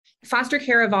foster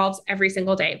care evolves every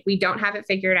single day. We don't have it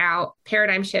figured out.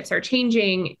 Paradigm shifts are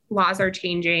changing, laws are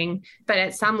changing, but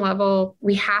at some level,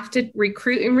 we have to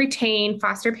recruit and retain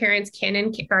foster parents, kin,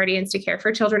 and guardians to care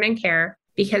for children in care,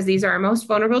 because these are our most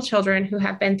vulnerable children who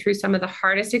have been through some of the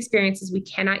hardest experiences we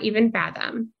cannot even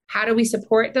fathom. How do we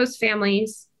support those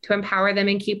families to empower them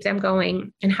and keep them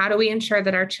going? And how do we ensure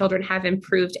that our children have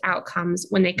improved outcomes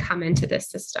when they come into this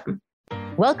system?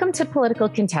 Welcome to Political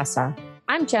Contessa.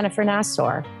 I'm Jennifer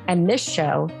Nassour, and this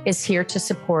show is here to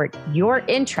support your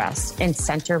interest in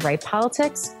center-right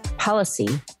politics, policy,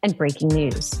 and breaking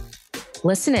news.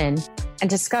 Listen in and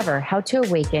discover how to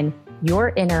awaken your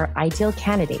inner ideal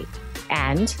candidate.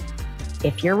 And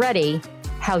if you're ready,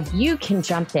 how you can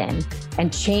jump in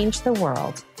and change the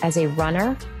world as a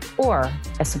runner or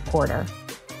a supporter.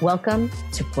 Welcome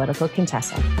to Political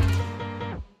Contessa.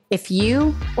 If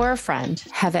you or a friend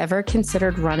have ever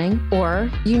considered running,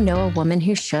 or you know a woman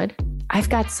who should, I've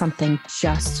got something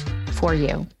just for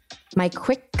you. My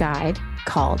quick guide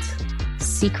called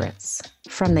Secrets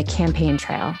from the Campaign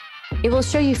Trail. It will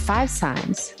show you 5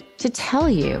 signs to tell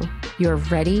you you're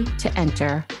ready to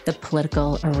enter the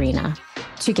political arena.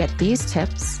 To get these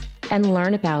tips and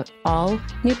learn about all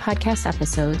new podcast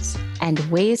episodes and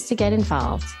ways to get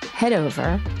involved, head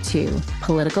over to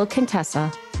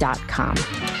politicalcontessa.com.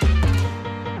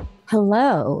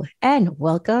 Hello, and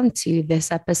welcome to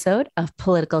this episode of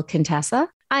Political Contessa.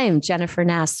 I am Jennifer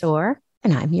Nassour,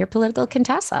 and I'm your Political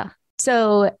Contessa.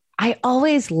 So I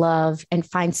always love and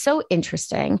find so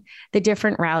interesting the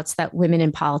different routes that women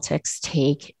in politics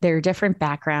take, their different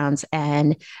backgrounds,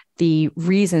 and the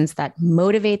reasons that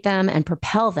motivate them and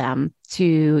propel them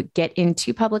to get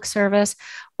into public service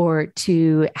or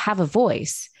to have a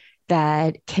voice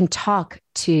that can talk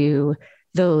to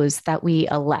those that we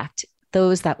elect,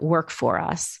 those that work for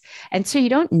us. And so you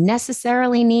don't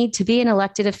necessarily need to be an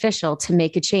elected official to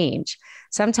make a change.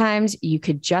 Sometimes you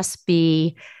could just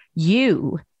be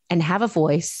you and have a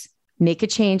voice, make a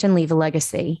change, and leave a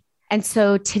legacy. And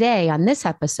so today on this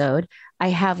episode, I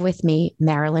have with me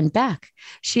Marilyn Beck.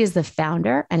 She is the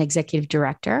founder and executive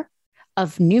director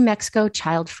of New Mexico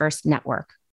Child First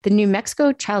Network. The New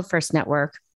Mexico Child First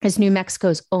Network is New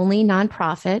Mexico's only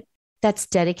nonprofit that's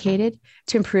dedicated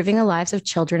to improving the lives of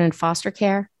children in foster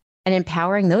care and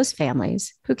empowering those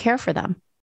families who care for them.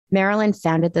 Marilyn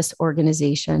founded this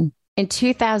organization in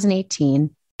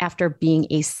 2018 after being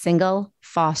a single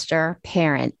foster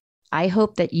parent. I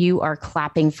hope that you are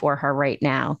clapping for her right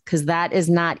now, because that is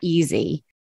not easy.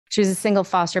 She was a single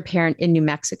foster parent in New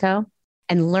Mexico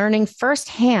and learning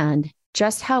firsthand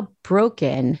just how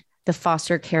broken the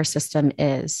foster care system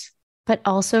is, but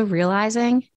also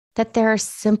realizing that there are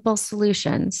simple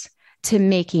solutions to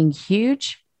making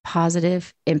huge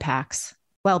positive impacts.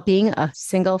 While being a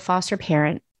single foster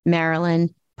parent,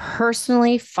 Marilyn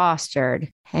personally fostered,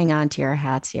 hang on to your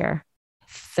hats here,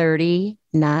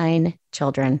 39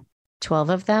 children, 12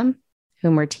 of them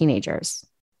whom were teenagers.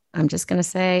 I'm just going to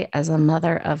say, as a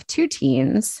mother of 2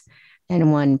 teens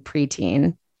and 1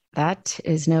 preteen, that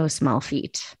is no small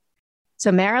feat.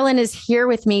 So Marilyn is here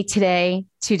with me today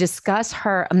to discuss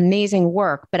her amazing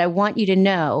work, but I want you to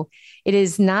know it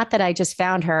is not that I just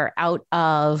found her out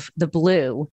of the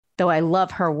blue, though I love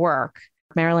her work.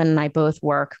 Marilyn and I both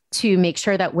work to make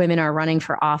sure that women are running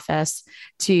for office,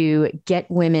 to get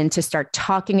women to start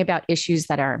talking about issues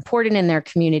that are important in their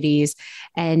communities.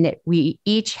 And we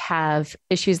each have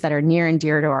issues that are near and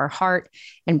dear to our heart.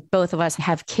 And both of us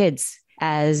have kids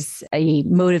as a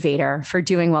motivator for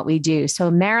doing what we do.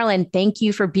 So Marilyn, thank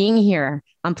you for being here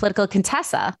on Political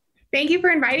Contessa. Thank you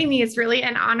for inviting me. It's really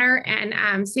an honor,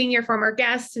 and seeing your former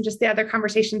guests and just the other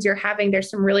conversations you're having. There's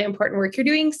some really important work you're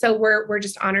doing. So we're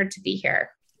just honored to be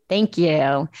here. Thank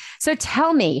you. So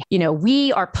tell me,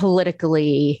 we are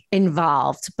politically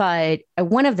involved, but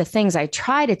one of the things I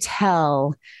try to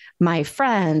tell my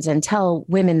friends and tell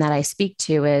women that I speak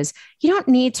to is you don't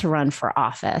need to run for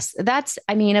office.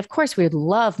 Of course, we would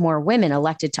love more women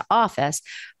elected to office,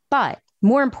 but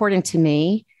more important to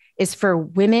me is for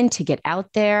women to get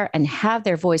out there and have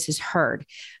their voices heard,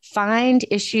 find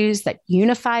issues that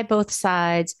unify both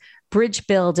sides, bridge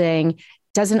building.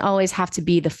 Doesn't always have to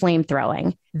be the flame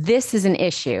throwing. This is an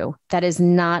issue that is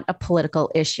not a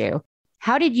political issue.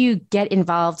 How did you get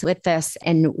involved with this,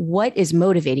 and what is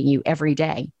motivating you every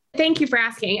day? Thank you for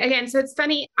asking. Again, so it's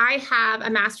funny, I have a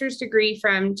master's degree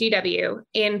from GW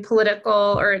in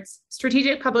it's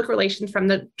strategic public relations from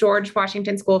the George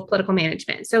Washington School of Political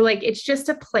Management. So it's just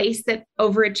a place that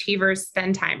overachievers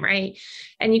spend time, right?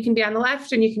 And you can be on the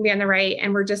left and you can be on the right,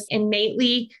 and we're just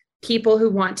innately people who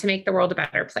want to make the world a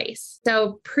better place.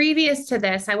 So previous to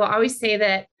this, I will always say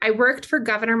that I worked for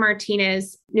Governor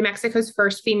Martinez, New Mexico's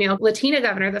first female Latina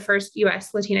governor, the first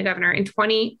US Latina governor in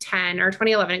 2010 or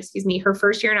 2011, excuse me, her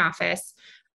first year in office.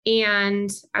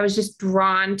 And I was just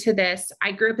drawn to this.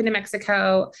 I grew up in New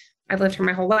Mexico. I've lived here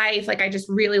my whole life. Like, I just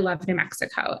really love New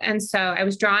Mexico. And so I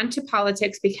was drawn to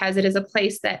politics because it is a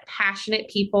place that passionate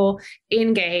people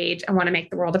engage and want to make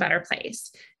the world a better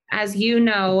place. As you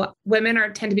know, women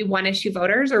tend to be one issue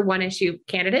voters or one issue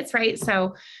candidates, right?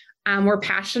 So we're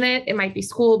passionate. It might be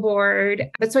school board.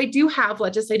 But so I do have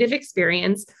legislative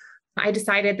experience. I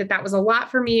decided that that was a lot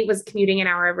for me. It was commuting an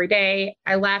hour every day.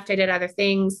 I left. I did other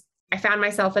things. I found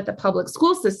myself at the public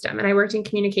school system, and I worked in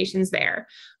communications there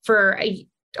for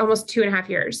almost 2.5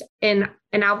 years. In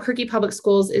Albuquerque Public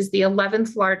Schools is the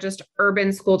 11th largest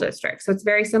urban school district. So it's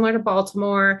very similar to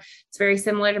Baltimore. It's very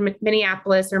similar to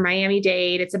Minneapolis or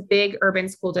Miami-Dade. It's a big urban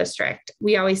school district.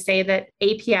 We always say that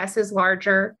APS is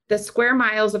larger. The square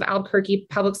miles of Albuquerque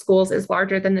Public Schools is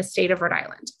larger than the state of Rhode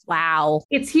Island. Wow.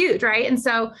 It's huge, right? And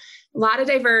so a lot of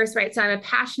diverse, right? So I'm a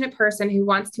passionate person who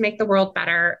wants to make the world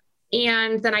better.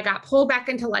 And then I got pulled back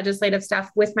into legislative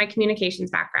stuff with my communications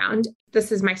background.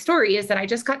 This is my story, is that I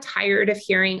just got tired of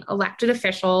hearing elected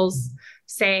officials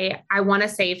say, I want to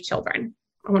save children.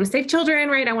 I want to save children,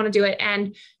 right? I want to do it.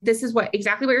 And this is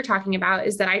exactly what you're talking about,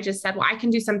 is that I just said, well, I can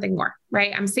do something more,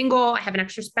 right? I'm single. I have an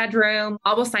extra bedroom.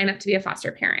 I will sign up to be a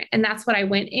foster parent. And that's what I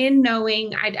went in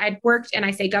knowing. I'd worked, and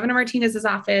I say Governor Martinez's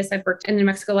office. I've worked in the New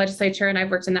Mexico legislature, and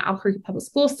I've worked in the Albuquerque Public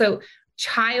Schools. So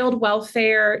child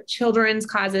welfare, children's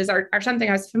causes are something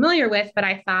I was familiar with, but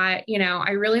I thought,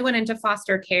 I really went into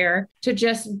foster care to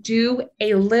just do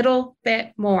a little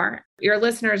bit more. Your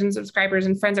listeners and subscribers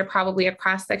and friends are probably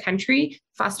across the country.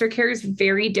 Foster care is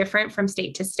very different from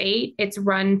state to state. It's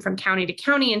run from county to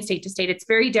county and state to state. It's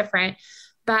very different,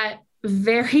 but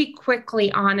very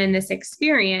quickly on in this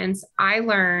experience, I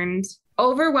learned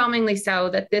overwhelmingly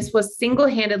so that this was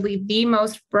single-handedly the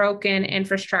most broken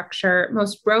infrastructure,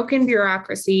 most broken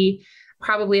bureaucracy,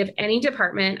 probably of any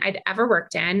department I'd ever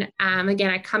worked in.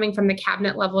 Again, coming from the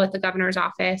cabinet level at the governor's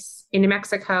office in New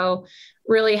Mexico,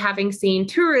 really having seen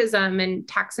tourism and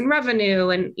tax and revenue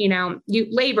and,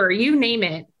 labor, you name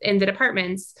it, in the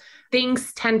departments,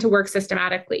 things tend to work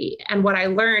systematically. And what I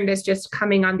learned is just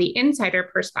coming on the insider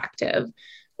perspective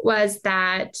was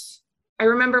that I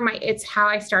remember it's how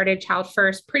I started Child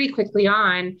First pretty quickly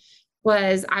on.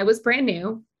 Was I was brand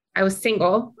new. I was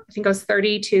single. I think I was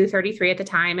 32, 33 at the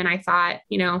time. And I thought,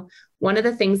 one of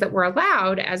the things that we're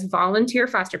allowed as volunteer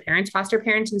foster parents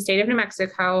in the state of New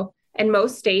Mexico, and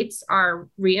most states are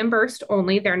reimbursed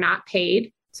only. They're not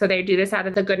paid. So they do this out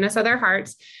of the goodness of their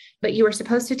hearts. But you were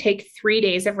supposed to take 3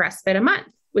 days of respite a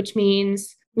month, which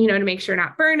means to make sure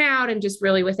not burnout and just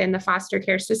really within the foster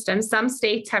care system. Some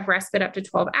states have respite up to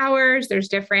 12 hours. There's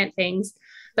different things.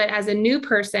 But as a new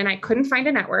person, I couldn't find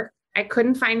a network. I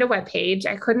couldn't find a webpage.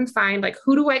 I couldn't find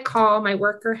who do I call? My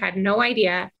worker had no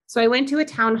idea. So I went to a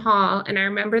town hall, and I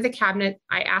remember the cabinet.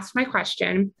 I asked my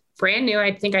question, brand new.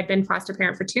 I think I'd been foster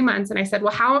parent for 2 months. And I said,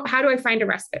 well, how do I find a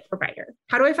respite provider?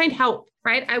 How do I find help,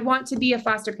 right? I want to be a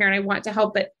foster parent. I want to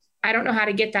help, but I don't know how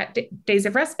to get that days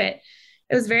of respite.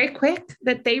 It was very quick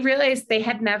that they realized they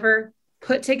had never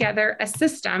put together a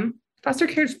system. Foster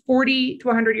care is 40 to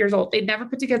 100 years old. They'd never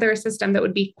put together a system that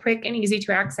would be quick and easy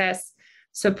to access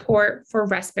support for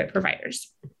respite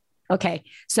providers. Okay.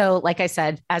 So like I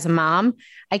said, as a mom,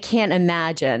 I can't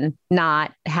imagine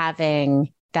not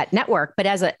having that network, but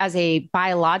as a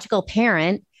biological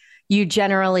parent, you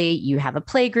have a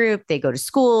play group, they go to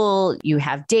school, you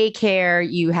have daycare,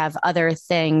 you have other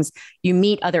things, you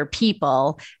meet other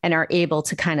people and are able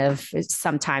to kind of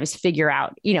sometimes figure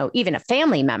out, even a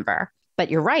family member.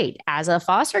 But you're right. As a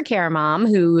foster care mom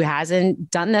who hasn't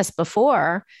done this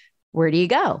before, where do you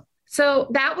go? So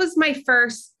that was my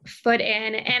first foot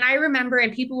in. And I remember,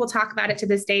 and people will talk about it to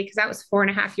this day, because that was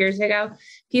 4.5 years ago.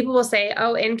 People will say,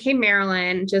 oh, NK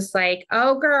Maryland, just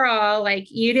oh, girl,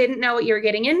 you didn't know what you were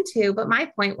getting into. But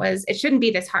my point was, it shouldn't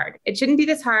be this hard. It shouldn't be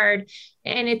this hard.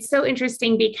 And it's so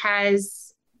interesting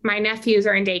because my nephews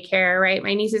are in daycare, right?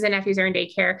 My nieces and nephews are in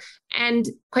daycare. And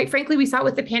quite frankly, we saw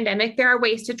with the pandemic, there are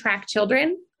ways to track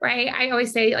children, right? I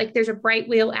always say there's a Bright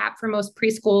Wheel app for most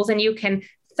preschools, and you can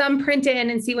thumbprint in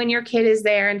and see when your kid is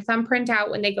there, and thumbprint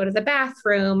out when they go to the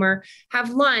bathroom or have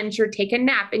lunch or take a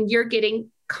nap, and you're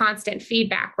getting constant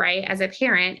feedback, right? As a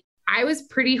parent, I was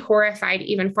pretty horrified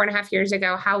even 4.5 years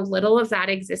ago, how little of that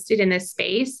existed in this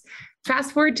space.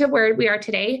 Fast forward to where we are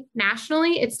today,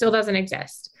 nationally, it still doesn't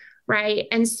exist, right?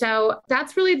 And so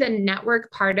that's really the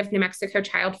network part of New Mexico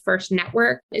Child First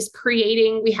Network is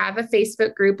creating. We have a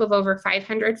Facebook group of over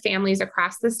 500 families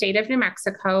across the state of New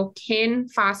Mexico, kin,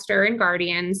 foster, and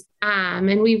guardians.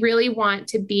 And we really want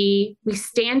to we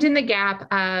stand in the gap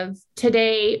of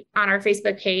today on our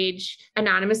Facebook page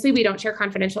anonymously. We don't share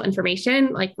confidential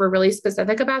information. Like we're really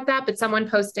specific about that. But someone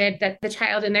posted that the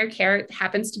child in their care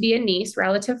happens to be a niece,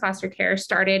 relative foster care,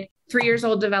 started 3 years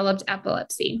old, developed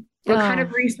epilepsy. What kind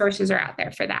of resources are out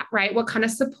there for that, right? What kind of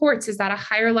supports? Is that a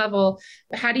higher level?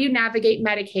 How do you navigate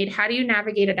Medicaid? How do you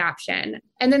navigate adoption?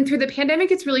 And then through the pandemic,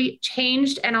 it's really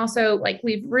changed. And also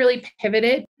we've really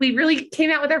pivoted. We really came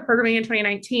out with our programming in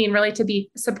 2019, really to be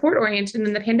support oriented. And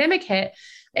then the pandemic hit.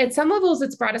 At some levels,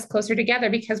 it's brought us closer together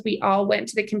because we all went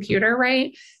to the computer,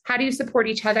 right? How do you support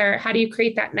each other? How do you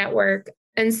create that network?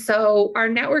 And so our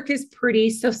network is pretty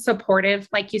supportive,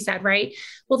 like you said, right?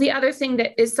 Well, the other thing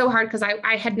that is so hard, because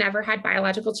I had never had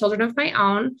biological children of my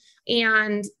own.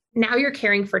 And now you're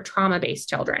caring for trauma-based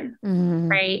children,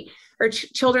 right? Or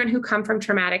children who come from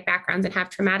traumatic backgrounds and have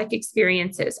traumatic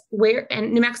experiences.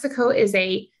 And New Mexico is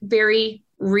a very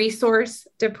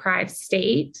resource-deprived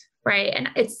state. Right. And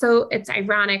it's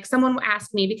ironic. Someone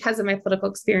asked me because of my political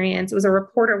experience, it was a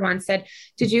reporter once said,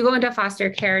 did you go into foster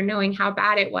care knowing how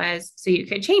bad it was so you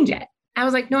could change it? I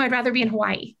was like, no, I'd rather be in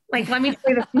Hawaii. Like, let me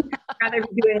tell you the I'd rather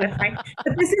be doing this. Right?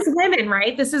 But this is women,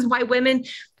 right? This is why women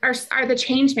are the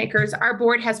change makers. Our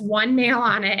board has 1 male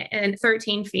on it and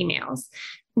 13 females.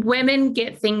 Women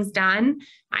get things done.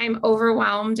 I'm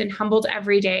overwhelmed and humbled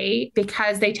every day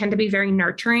because they tend to be very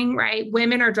nurturing, right?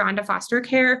 Women are drawn to foster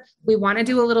care. We want to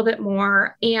do a little bit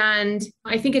more. And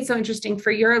I think it's so interesting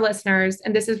for your listeners.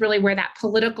 And this is really where that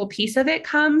political piece of it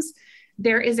comes.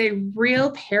 There is a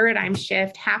real paradigm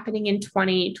shift happening in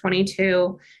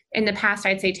 2022 in the past,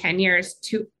 I'd say 10 years,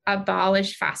 to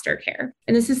abolish foster care.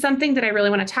 And this is something that I really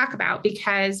want to talk about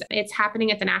because it's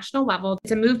happening at the national level.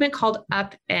 It's a movement called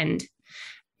Upend.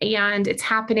 And it's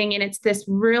happening. And it's this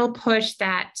real push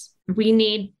that we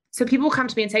need. So people come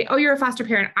to me and say, oh, you're a foster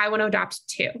parent. I want to adopt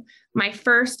too. My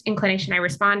first inclination I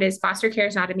respond is foster care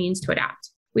is not a means to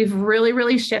adopt. We've really,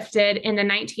 really shifted in the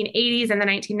 1980s and the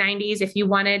 1990s. If you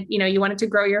wanted to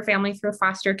grow your family through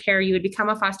foster care, you would become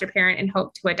a foster parent and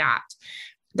hope to adopt.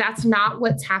 That's not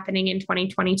what's happening in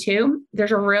 2022.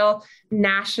 There's a real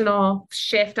national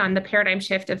shift on the paradigm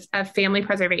shift of family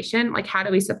preservation. Like, how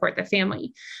do we support the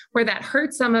family? Where that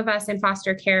hurts some of us in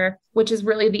foster care, which is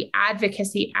really the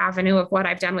advocacy avenue of what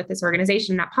I've done with this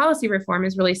organization. That policy reform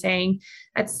is really saying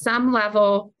at some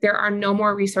level, there are no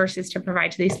more resources to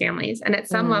provide to these families. And at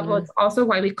some level, it's also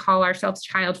why we call ourselves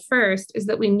Child First, is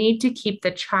that we need to keep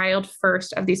the child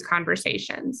first of these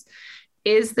conversations.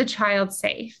 Is the child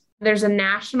safe? There's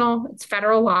it's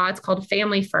federal law. It's called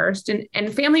Family First.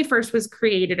 And Family First was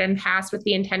created and passed with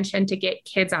the intention to get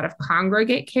kids out of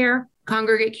congregate care.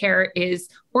 Congregate care is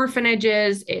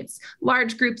orphanages, it's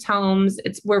large groups homes.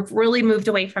 We've really moved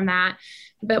away from that.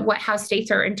 But how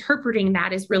states are interpreting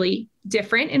that is really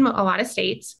different in a lot of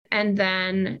states. And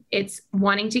then it's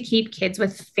wanting to keep kids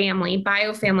with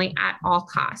bio family at all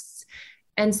costs.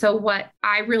 And so what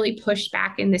I really push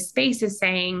back in this space is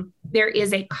saying there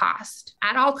is a cost.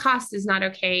 At all costs is not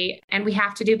okay, and we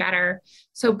have to do better.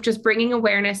 So just bringing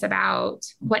awareness about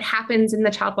what happens in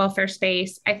the child welfare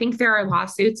space. I think there are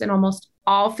lawsuits in almost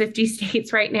all 50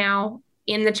 states right now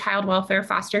in the child welfare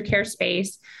foster care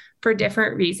space for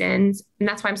different reasons. And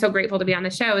that's why I'm so grateful to be on the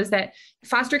show, is that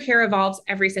foster care evolves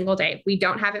every single day. We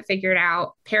don't have it figured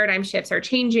out. Paradigm shifts are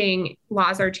changing,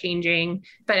 laws are changing,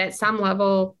 but at some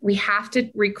level, we have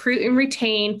to recruit and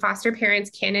retain foster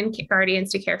parents, kin, and guardians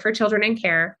to care for children in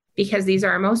care, because these are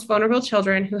our most vulnerable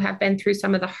children who have been through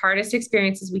some of the hardest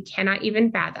experiences we cannot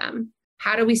even fathom.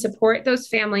 How do we support those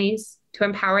families to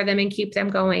empower them and keep them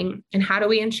going? And how do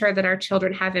we ensure that our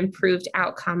children have improved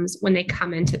outcomes when they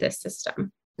come into this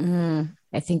system?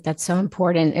 I think that's so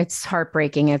important. It's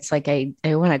heartbreaking. It's like I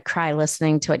want to cry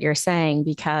listening to what you're saying,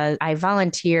 because I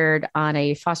volunteered on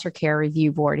a foster care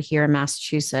review board here in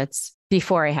Massachusetts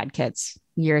before I had kids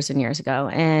years and years ago.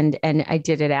 And I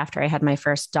did it after I had my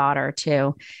first daughter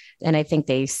too. And I think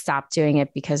they stopped doing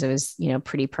it because it was,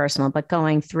 pretty personal, but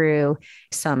going through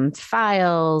some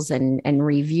files and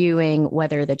reviewing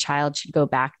whether the child should go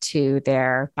back to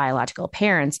their biological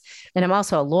parents. And I'm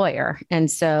also a lawyer. And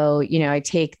so, I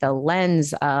take the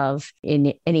lens of,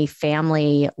 in any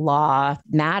family law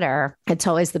matter, it's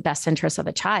always the best interest of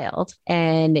the child.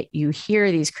 And you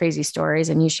hear these crazy stories,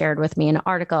 and you shared with me an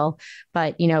article,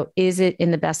 but, is it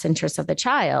in the best interest of the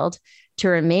child to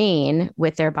remain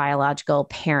with their biological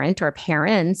parent or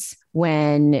parents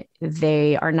when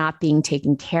they are not being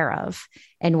taken care of?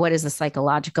 And what is the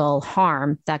psychological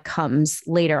harm that comes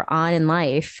later on in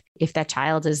life if that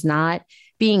child is not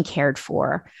being cared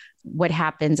for? What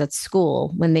happens at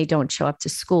school when they don't show up to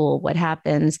school? What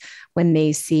happens when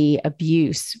they see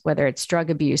abuse, whether it's drug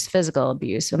abuse, physical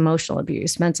abuse, emotional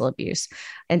abuse, mental abuse?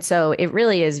 And so it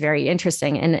really is very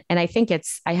interesting. And I think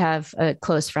I have a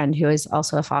close friend who is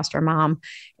also a foster mom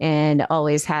and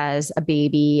always has a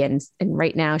baby. And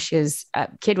right now she has a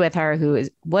kid with her who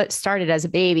is what started as a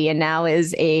baby and now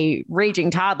is a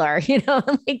raging toddler,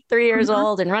 like 3 years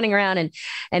old and running around. And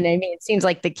I mean, it seems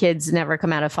like the kids never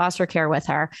come out of foster care with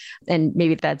her. And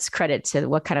maybe that's credit to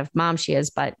what kind of mom she is,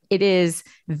 but it is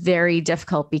very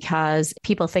difficult because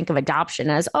people think of adoption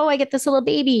as, oh, I get this little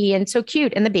baby and so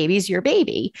cute. And the baby's your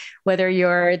baby, whether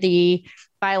you're the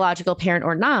biological parent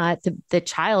or not, the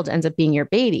child ends up being your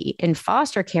baby. In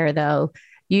foster care, though,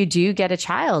 you do get a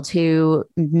child who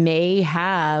may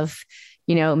have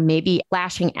maybe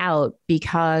lashing out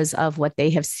because of what they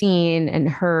have seen and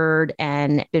heard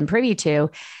and been privy to.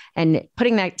 And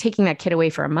taking that kid away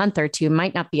for a month or two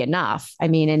might not be enough. I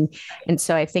mean, and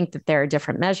so I think that there are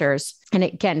different measures. And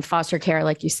again, foster care,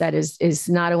 like you said, is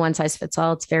not a one size fits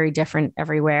all. It's very different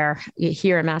everywhere.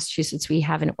 Here in Massachusetts, we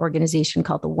have an organization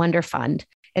called the Wonder Fund.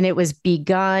 And it was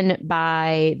begun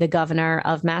by the governor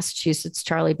of Massachusetts,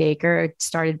 Charlie Baker,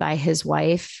 started by his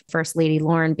wife, First Lady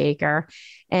Lauren Baker.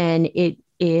 And it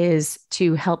is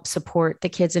to help support the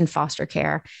kids in foster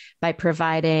care by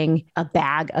providing a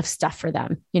bag of stuff for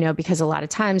them, because a lot of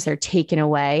times they're taken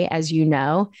away, as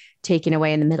taken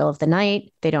away in the middle of the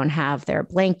night. They don't have their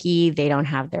blankie, they don't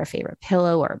have their favorite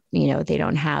pillow, or, they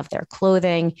don't have their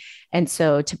clothing. And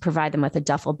so to provide them with a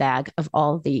duffel bag of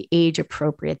all the age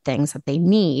appropriate things that they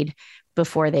need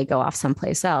before they go off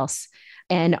someplace else.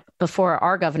 And before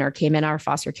our governor came in, our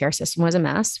foster care system was a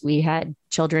mess. We had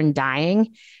children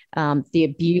dying. The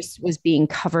abuse was being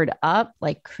covered up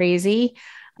like crazy,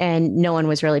 and no one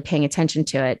was really paying attention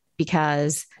to it,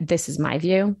 because this is my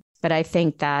view. But I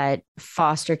think that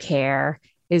foster care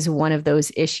is one of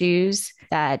those issues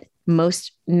that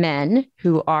most men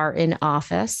who are in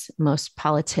office, most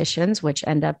politicians, which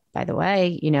end up, by the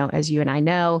way, as you and I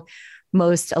know,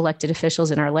 most elected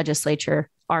officials in our legislature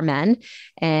are men.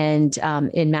 And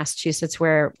in Massachusetts,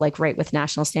 we're like right with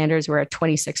national standards, we're at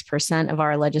 26% of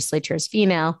our legislature is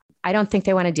female. I don't think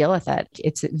they want to deal with it.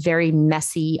 It's a very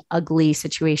messy, ugly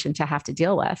situation to have to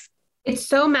deal with. It's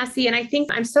so messy. And I think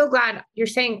I'm so glad you're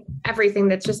saying everything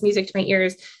that's just music to my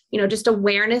ears, just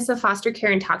awareness of foster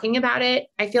care and talking about it.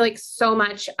 I feel like so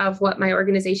much of what my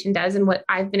organization does and what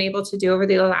I've been able to do over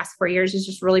the last 4 years is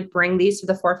just really bring these to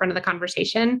the forefront of the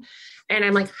conversation. And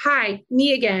I'm like, hi,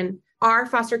 me again. Our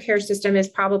foster care system is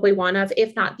probably one of,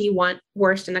 if not the one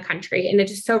worst in the country. And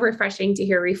it's just so refreshing to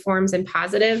hear reforms and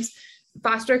positives.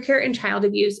 Foster care and child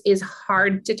abuse is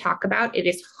hard to talk about. It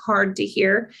is hard to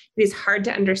hear. It is hard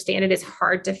to understand. It is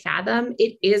hard to fathom.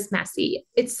 It is messy.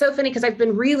 It's so funny because I've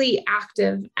been really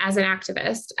active as an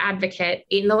activist advocate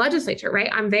in the legislature, right?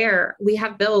 I'm there. We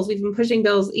have bills. We've been pushing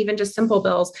bills, even just simple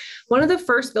bills. One of the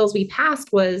first bills we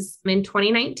passed was in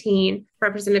 2019,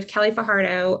 Representative Kelly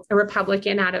Fajardo, a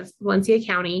Republican out of Valencia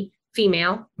County,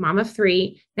 female, mom of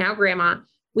 3, now grandma.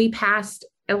 We passed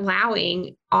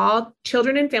allowing all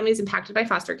children and families impacted by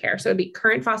foster care, so it'd be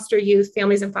current foster youth,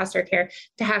 families in foster care,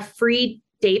 to have free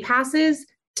day passes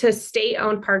to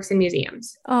state-owned parks and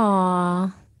museums.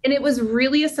 Aww. And it was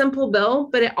really a simple bill,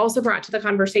 but it also brought to the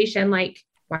conversation, like,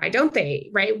 why don't they,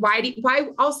 right? Why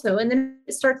also? And then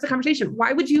it starts the conversation.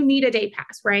 Why would you need a day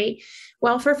pass, right?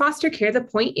 Well, for foster care, the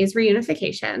point is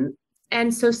reunification.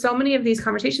 And so many of these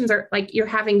conversations are like, you're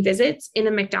having visits in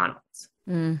a McDonald's.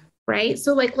 Right.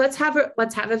 So like, let's have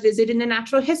a visit in the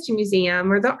Natural History Museum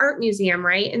or the Art Museum.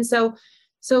 Right. And so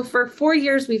for 4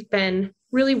 years, we've been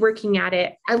really working at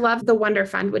it. I love the Wonder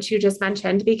Fund, which you just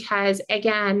mentioned, because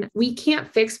again, we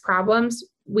can't fix problems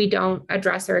we don't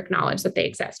address or acknowledge that they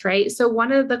exist. Right. So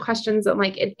one of the questions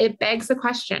that it begs the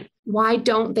question, why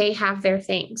don't they have their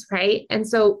things? Right. And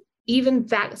so even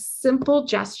that simple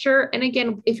gesture. And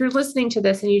again, if you're listening to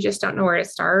this and you just don't know where to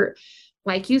start,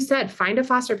 like you said, find a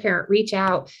foster parent, reach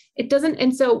out. It doesn't.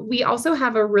 And so we also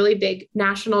have a really big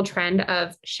national trend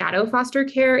of shadow foster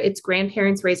care. It's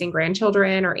grandparents raising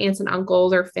grandchildren or aunts and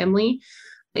uncles or family.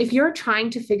 If you're trying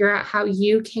to figure out how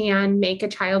you can make a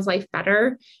child's life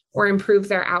better or improve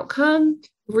their outcome,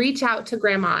 reach out to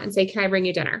grandma and say, can I bring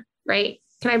you dinner? Right?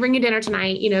 Can I bring you dinner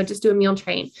tonight? Just do a meal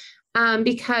train.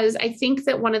 Because I think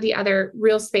that one of the other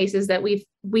real spaces that we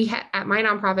at my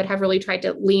nonprofit have really tried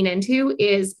to lean into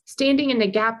is standing in the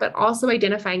gap, but also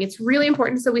identifying. It's really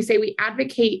important. So we say we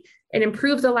advocate and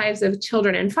improve the lives of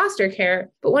children in foster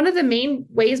care. But one of the main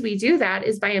ways we do that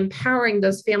is by empowering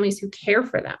those families who care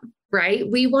for them, right?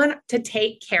 We want to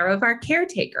take care of our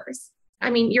caretakers. I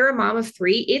mean, you're a mom of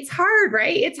 3. It's hard,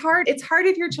 right? It's hard. It's hard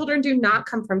if your children do not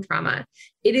come from trauma.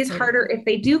 It is harder if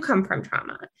they do come from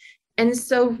trauma. And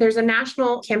so there's a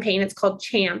national campaign. It's called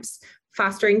CHAMPS,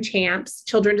 Fostering Champs.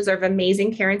 Children deserve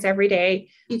amazing parents every day.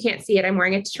 You can't see it. I'm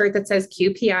wearing a shirt that says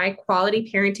QPI,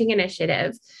 Quality Parenting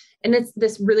Initiative. And it's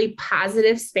this really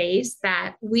positive space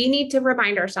that we need to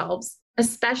remind ourselves,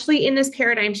 especially in this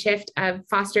paradigm shift of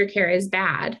foster care is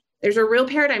bad. There's a real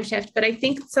paradigm shift, but I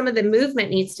think some of the movement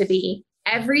needs to be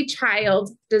every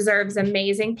child deserves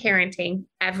amazing parenting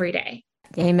every day.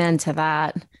 Amen to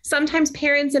that. Sometimes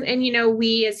parents and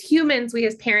we as humans, we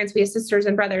as parents, we as sisters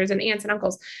and brothers and aunts and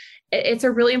uncles, it's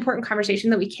a really important conversation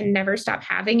that we can never stop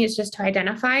having, is just to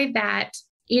identify that,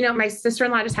 my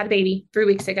sister-in-law just had a baby 3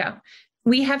 weeks ago.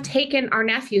 We have taken our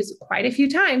nephews quite a few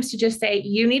times to just say,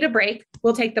 you need a break.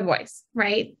 We'll take the boys,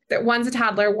 right? That one's a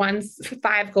toddler, one's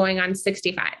 5 going on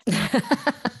 65.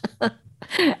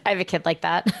 I have a kid like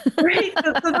that. Right.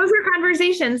 So those are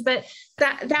conversations, but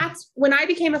that's when I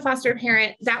became a foster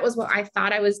parent, that was what I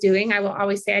thought I was doing. I will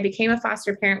always say I became a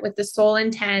foster parent with the sole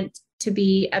intent to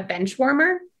be a bench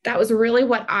warmer. That was really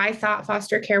what I thought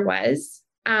foster care was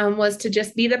to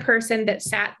just be the person that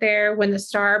sat there when the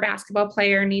star basketball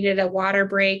player needed a water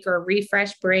break or a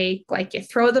refresh break. Like, you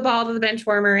throw the ball to the bench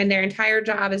warmer and their entire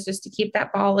job is just to keep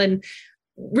that ball in,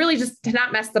 really just to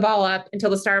not mess the ball up until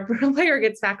the star player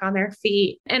gets back on their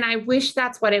feet. And I wish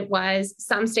that's what it was.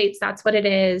 Some states, that's what it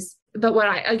is. But what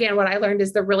I learned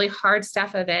is the really hard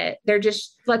stuff of it. They're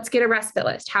just, let's get a respite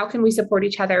list. How can we support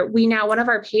each other? One of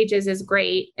our pages is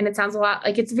great. And it sounds a lot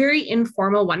like it's very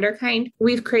informal Wonderkind.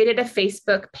 We've created a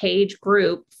Facebook page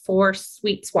group for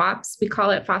sweet swaps. We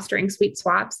call it Fostering Sweet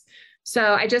Swaps.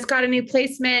 So I just got a new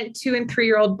placement, 2 and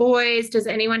 3-year-old boys. Does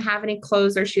anyone have any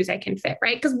clothes or shoes I can fit?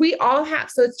 Right. Because we all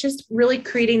have. So it's just really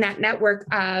creating that network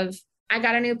of, I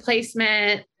got a new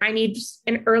placement. I need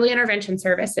an early intervention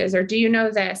services, or do you know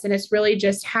this? And it's really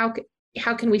just how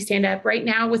can we stand up right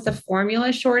now with the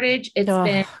formula shortage? It's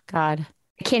been God.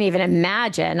 I can't even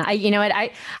imagine.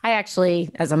 I actually,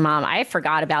 as a mom, I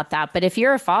forgot about that. But if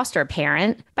you're a foster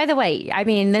parent, by the way, I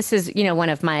mean, this is, one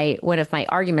of my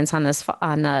arguments on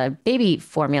the baby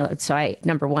formula. So I,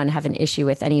 number one, have an issue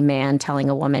with any man telling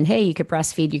a woman, hey, you could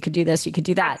breastfeed, you could do this, you could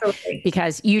do that. Absolutely.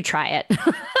 Because you try it.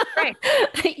 Right.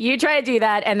 You try to do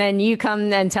that. And then you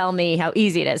come and tell me how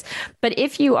easy it is. But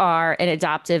if you are an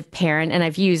adoptive parent, and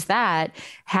I've used that,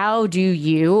 how do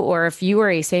you, or if you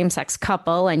were a same-sex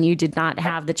couple and you did not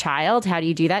have the child, how do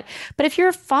you do that? But if you're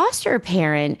a foster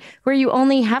parent where you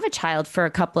only have a child for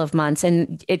a couple of months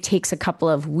and it takes a couple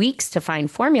of weeks to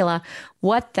find formula,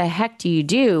 what the heck do you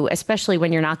do, especially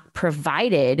when you're not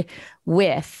provided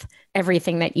with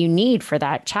everything that you need for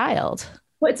that child?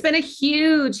 Well, it's been a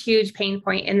huge, huge pain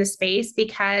point in the space,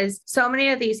 because so many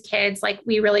of these kids, like,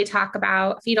 we really talk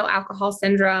about fetal alcohol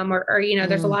syndrome or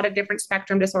there's a lot of different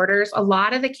spectrum disorders. A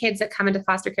lot of the kids that come into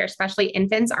foster care, especially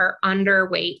infants, are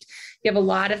underweight. You have a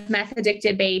lot of meth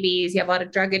addicted babies, you have a lot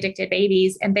of drug addicted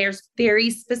babies, and there's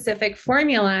very specific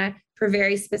formula for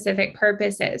very specific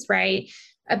purposes, right?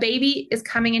 A baby is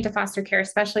coming into foster care,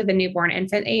 especially the newborn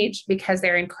infant age, because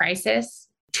they're in crisis.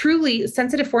 Truly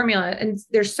sensitive formula. And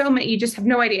there's so many, you just have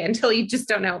no idea until you just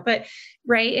don't know. But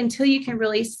right, until you can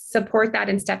really support that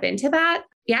and step into that.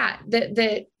 Yeah.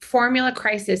 The formula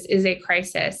crisis is a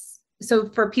crisis. So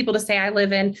for people to say, I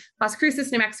live in Las Cruces,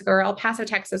 New Mexico, or El Paso,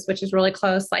 Texas, which is really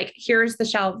close, like, here's the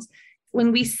shelves.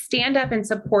 When we stand up and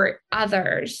support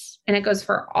others, and it goes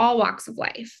for all walks of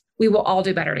life, we will all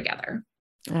do better together.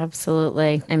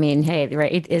 Absolutely. I mean, hey,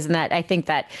 right. Isn't that, I think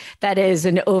that is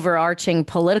an overarching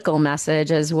political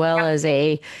message, as well as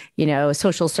a,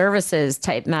 social services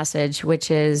type message,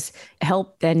 which is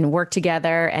help and work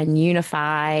together and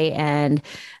unify and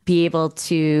be able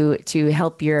to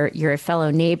help your fellow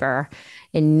neighbor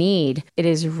in need. It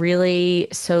is really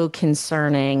so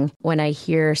concerning when I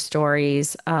hear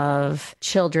stories of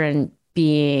children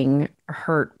being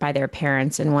hurt by their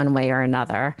parents in one way or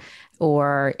another,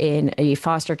 or in a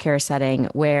foster care setting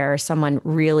where someone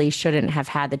really shouldn't have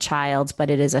had the child, but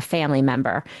it is a family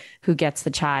member who gets the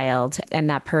child, and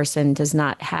that person does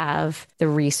not have the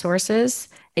resources,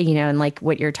 and like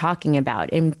what you're talking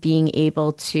about, and being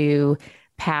able to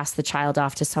pass the child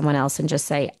off to someone else and just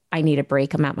say, I need a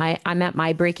break. I'm at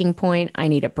my breaking point. I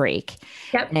need a break.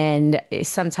 Yep. And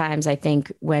sometimes I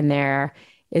think when there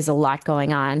is a lot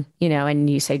going on, and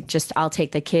you say, just, I'll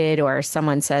take the kid, or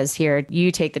someone says, here,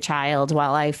 you take the child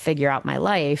while I figure out my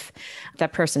life,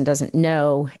 that person doesn't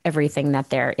know everything that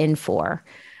they're in for.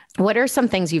 What are some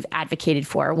things you've advocated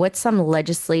for? What's some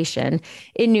legislation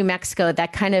in New Mexico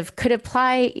that kind of could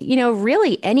apply,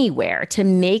 really anywhere to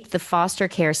make the foster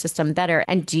care system better?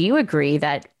 And do you agree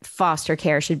that foster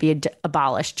care should be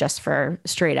abolished just for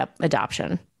straight up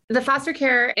adoption? The foster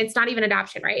care, it's not even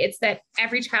adoption, right? It's that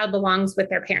every child belongs with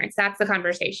their parents. That's the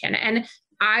conversation. And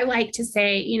I like to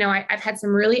say, I've had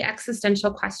some really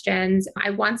existential questions.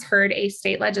 I once heard a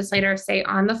state legislator say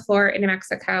on the floor in New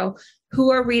Mexico,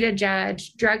 who are we to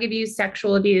judge? Drug abuse,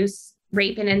 sexual abuse,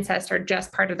 rape, and incest are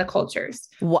just part of the cultures.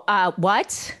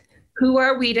 What? Who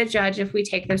are we to judge if we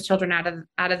take those children out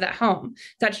of that home?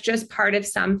 That's just part of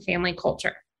some family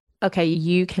culture. Okay,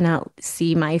 you cannot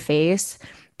see my face,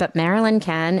 but Marilyn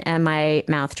can, and my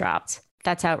mouth dropped.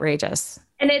 That's outrageous.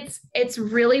 And it's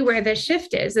really where the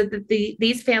shift is. That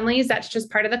these families, that's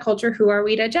just part of the culture. Who are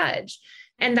we to judge?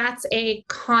 And that's a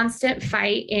constant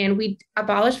fight. And we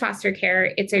abolish foster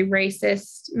care. It's a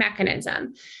racist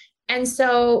mechanism. And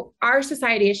so our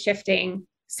society is shifting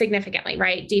significantly,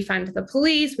 right? Defund the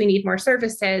police. We need more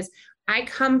services. I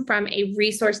come from a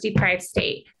resource deprived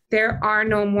state. There are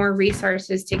no more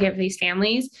resources to give these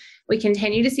families. We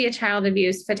continue to see a child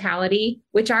abuse fatality,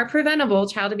 which are preventable.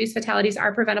 Child abuse fatalities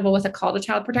are preventable with a call to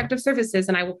Child Protective Services.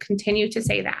 And I will continue to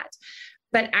say that.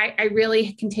 But I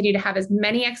really continue to have as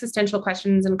many existential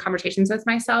questions and conversations with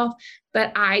myself,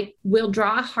 but I will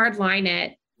draw a hard line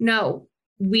at, no,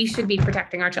 we should be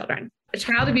protecting our children.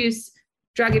 Child abuse,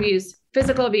 drug abuse,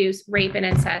 physical abuse, rape, and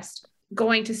incest,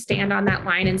 going to stand on that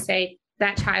line and say,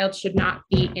 that child should not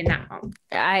be in that home.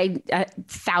 I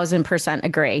 1,000%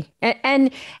 agree.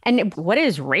 And what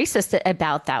is racist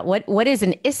about that? What is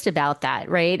an ist about that,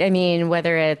 right? I mean,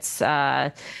 whether it's,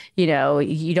 you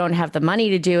don't have the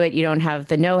money to do it, you don't have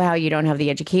the know-how, you don't have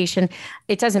the education,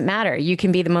 it doesn't matter. You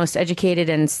can be the most educated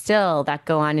and still that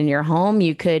go on in your home.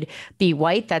 You could be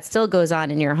white, that still goes on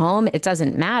in your home. It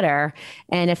doesn't matter.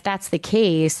 And if that's the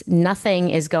case, nothing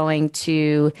is going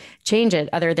to change it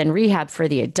other than rehab for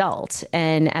the adult.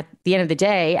 And at the end of the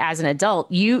day, as an adult,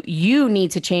 you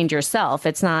need to change yourself.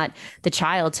 It's not the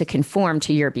child to conform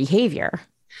to your behavior.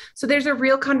 So there's a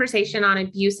real conversation on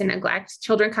abuse and neglect.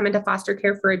 Children come into foster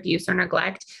care for abuse or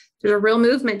neglect. There's a real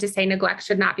movement to say neglect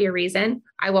should not be a reason.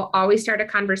 I will always start a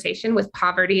conversation with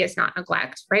poverty is not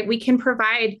neglect, right? We can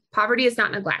provide, poverty is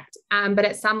not neglect, but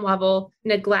at some level,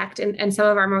 neglect, and some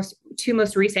of our two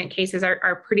most recent cases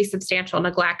are pretty substantial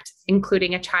neglect,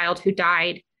 including a child who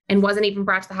died and wasn't even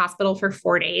brought to the hospital for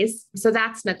 4 days. So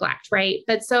that's neglect, right?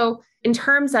 But so in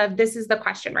terms of, this is the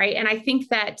question, right? And I think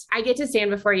that I get to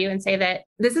stand before you and say that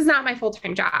this is not my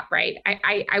full-time job, right?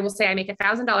 I will say I make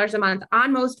 $1,000 a month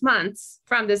on most months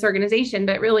from this organization,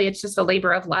 but really it's just a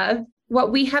labor of love.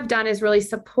 What we have done is really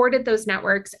supported those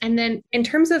networks. And then in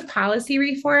terms of policy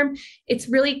reform, it's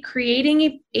really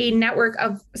creating a network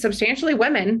of substantially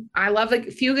women. I love a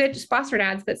few good foster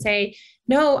dads that say,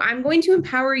 no, I'm going to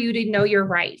empower you to know your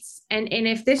rights. And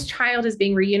if this child is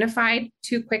being reunified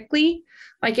too quickly,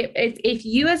 like if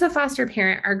you as a foster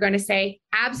parent are going to say,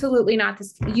 absolutely not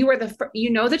this, you are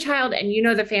the child and you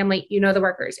know the family, you know the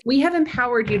workers. We have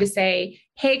empowered you to say,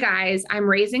 hey guys, I'm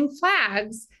raising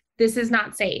flags. This is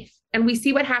not safe. And we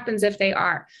see what happens if they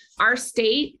are. Our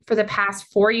state for the past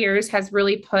 4 years has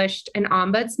really pushed an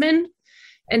ombudsman.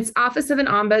 And it's Office of an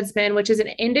Ombudsman, which is an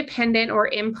independent or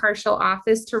impartial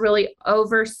office to really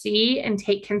oversee and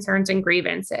take concerns and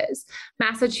grievances.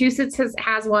 Massachusetts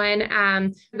has one,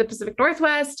 the Pacific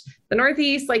Northwest, the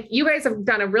Northeast, like you guys have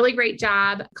done a really great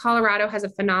job. Colorado has a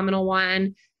phenomenal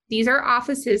one. These are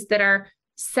offices that are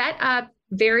set up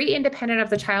very independent of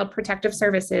the Child Protective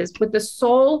Services with the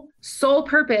sole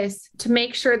purpose to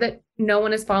make sure that no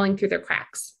one is falling through their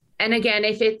cracks. And again,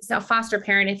 if it's a foster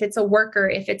parent, if it's a worker,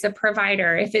 if it's a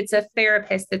provider, if it's a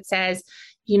therapist that says,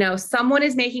 someone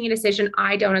is making a decision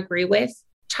I don't agree with,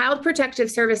 Child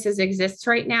Protective Services exists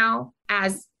right now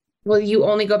as, well, you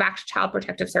only go back to Child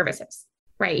Protective Services,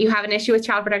 right? You have an issue with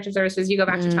Child Protective Services, you go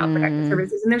back to Child Protective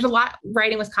Services. And there's a lot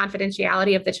writing with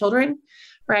confidentiality of the children,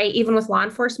 right? Even with law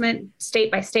enforcement,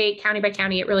 state by state, county by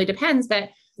county, it really depends. But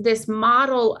this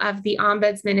model of the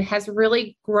ombudsman has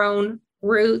really grown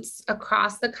roots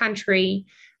across the country.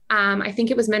 I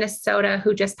think it was Minnesota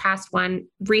who just passed one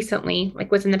recently,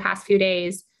 like within the past few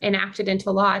days, enacted into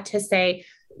law to say,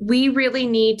 we really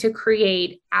need to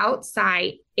create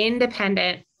outside,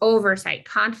 independent oversight,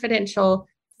 confidential.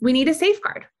 We need a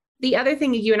safeguard. The other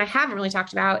thing that you and I haven't really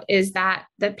talked about is that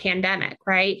the pandemic,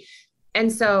 right?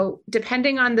 And so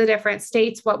depending on the different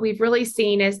states, what we've really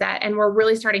seen is that, and we're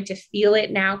really starting to feel it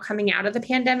now coming out of the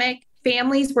pandemic,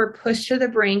 families were pushed to the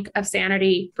brink of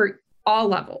sanity for all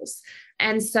levels.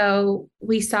 And so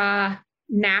we saw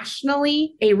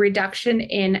nationally a reduction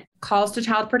in calls to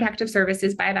Child Protective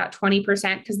Services by about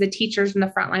 20% because the teachers and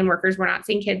the frontline workers were not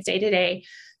seeing kids day to day.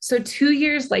 So 2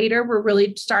 years later, we're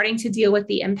really starting to deal with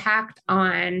the impact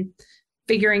on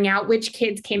figuring out which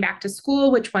kids came back to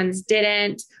school, which ones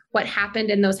didn't, what happened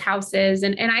in those houses.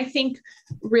 And I think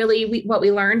really what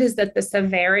we learned is that the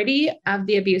severity of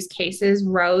the abuse cases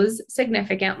rose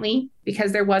significantly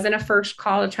because there wasn't a first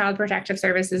call to Child Protective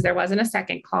Services. There wasn't a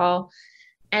second call.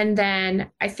 And then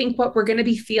I think what we're going to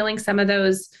be feeling some of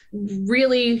those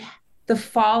really the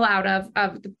fallout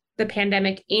of the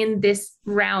pandemic in this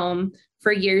realm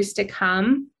for years to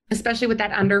come, especially with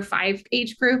that under 5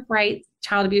 age group, right?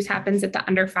 Child abuse happens at the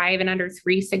under 5 and under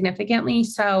 3 significantly.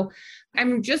 So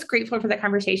I'm just grateful for the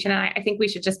conversation. And I think we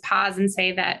should just pause and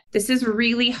say that this is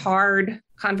really hard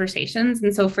conversations.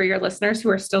 And so for your listeners who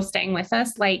are still staying with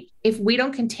us, like if we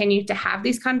don't continue to have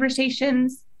these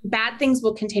conversations, bad things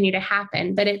will continue to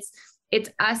happen. But it's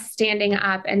us standing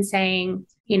up and saying,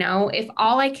 you know, if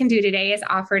all I can do today is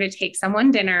offer to take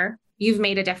someone dinner, you've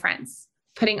made a difference.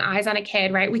 Putting eyes on a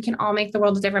kid, right? We can all make the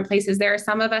world a different places. There are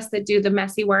some of us that do the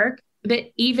messy work, but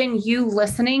even you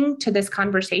listening to this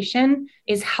conversation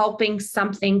is helping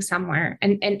something somewhere.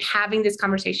 And having this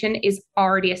conversation is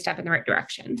already a step in the right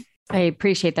direction. I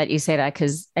appreciate that you say that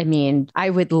because I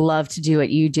would love to do what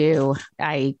you do.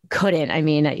 I couldn't.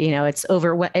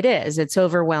 It's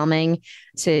overwhelming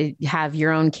to have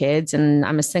your own kids, and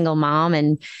I'm a single mom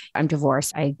and I'm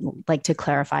divorced. I like to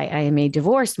clarify I am a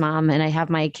divorced mom and I have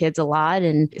my kids a lot,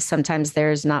 and sometimes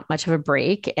there's not much of a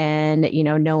break and,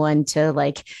 no one to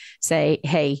like say,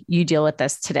 hey, you deal with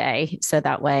this today. So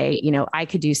that way, I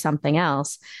could do something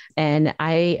else. And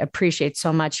I appreciate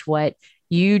so much what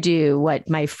you do, what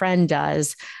my friend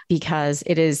does, because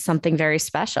it is something very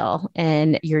special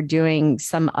and you're doing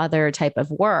some other type of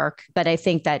work. But I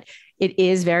think that it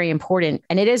is very important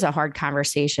and it is a hard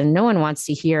conversation. No one wants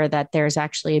to hear that there's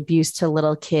actually abuse to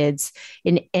little kids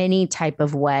in any type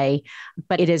of way,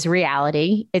 but it is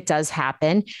reality. It does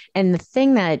happen. And the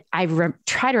thing that I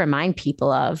try to remind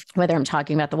people of, whether I'm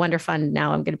talking about the Wonder Fund,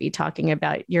 now I'm going to be talking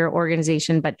about your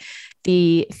organization, but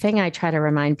the thing I try to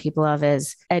remind people of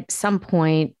is at some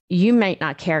point, you might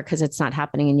not care because it's not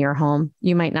happening in your home.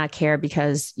 You might not care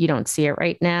because you don't see it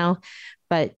right now.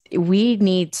 But we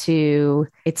need to,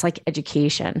 it's like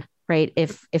education, right?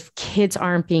 If kids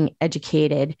aren't being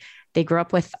educated, they grow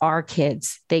up with our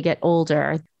kids, they get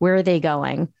older, where are they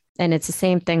going? And it's the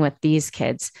same thing with these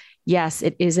kids. Yes,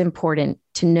 it is important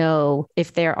to know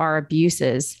if there are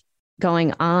abuses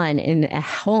going on in a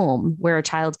home where a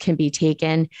child can be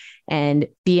taken and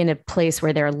be in a place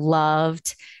where they're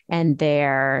loved and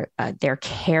they're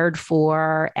cared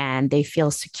for and they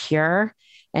feel secure.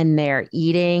 And they're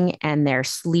eating and they're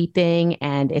sleeping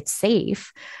and it's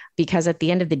safe, because at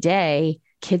the end of the day,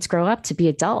 kids grow up to be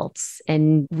adults.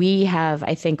 And we have,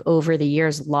 I think, over the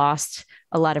years lost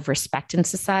a lot of respect in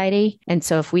society. And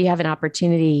so if we have an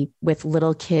opportunity with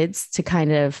little kids to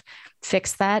kind of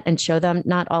fix that and show them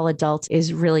not all adults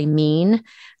is really mean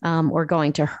or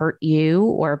going to hurt you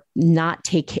or not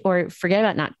take, or forget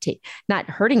about not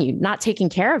hurting you, not taking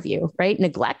care of you, right?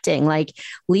 Neglecting, like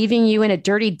leaving you in a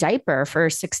dirty diaper for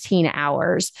 16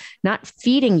 hours, not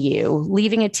feeding you,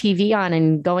 leaving a TV on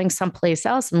and going someplace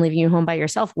else and leaving you home by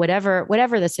yourself,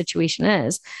 whatever the situation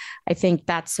is. I think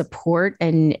that support,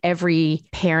 and every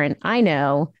parent I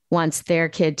know wants their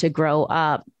kid to grow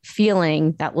up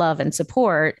feeling that love and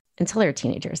support until they're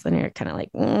teenagers. Then you're kind of like,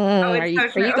 are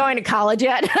you going to college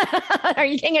yet? Are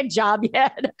you getting a job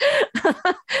yet?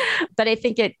 But I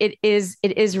think it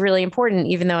is really important,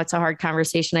 even though it's a hard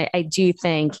conversation. I do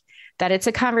think that it's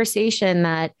a conversation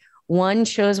that, one,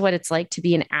 shows what it's like to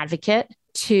be an advocate.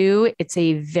 Two, it's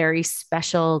a very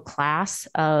special class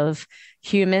of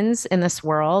humans in this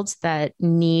world that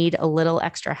need a little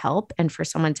extra help, and for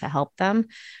someone to help them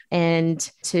and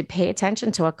to pay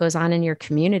attention to what goes on in your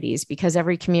communities, because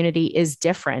every community is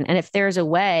different. And if there's a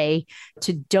way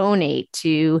to donate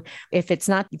to, if it's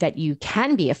not that you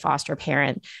can be a foster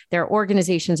parent, there are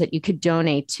organizations that you could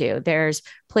donate to. There's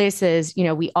places,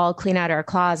 we all clean out our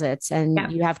closets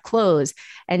and you have clothes.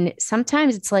 And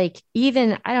sometimes it's like,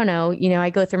 even, I don't know, I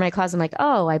go through my closet, I'm like,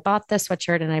 oh, I bought this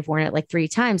sweatshirt and I've worn it like 3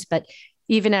 times, but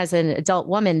even as an adult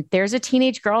woman, there's a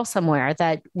teenage girl somewhere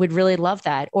that would really love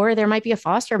that. Or there might be a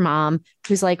foster mom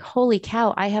who's like, holy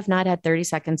cow, I have not had 30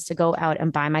 seconds to go out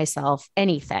and buy myself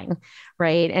anything.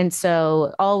 Right. And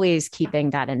so always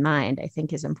keeping that in mind, I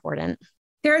think, is important.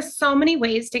 There are so many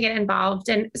ways to get involved.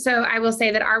 And so I will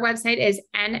say that our website is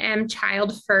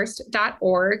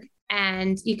nmchildfirst.org.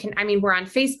 And you can, we're on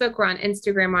Facebook, we're on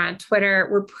Instagram, we're on Twitter.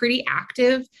 We're pretty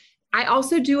active. I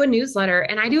also do a newsletter,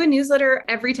 and I do a newsletter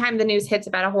every time the news hits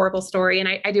about a horrible story. And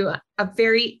I do a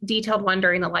very detailed one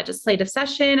during the legislative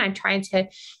session. I'm trying to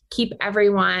keep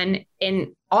everyone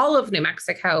in all of New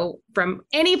Mexico from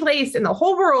any place in the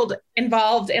whole world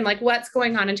involved in like what's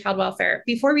going on in child welfare.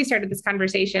 Before we started this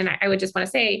conversation, I would just want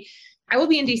to say, I will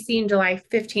be in DC on July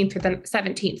 15th through the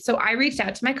 17th. So I reached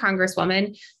out to my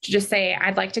congresswoman to just say,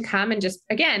 I'd like to come and just,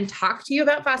 again, talk to you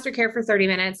about foster care for 30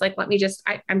 minutes. Like,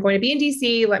 I'm going to be in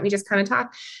DC. Let me just come and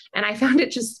talk. And I found it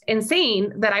just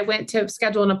insane that I went to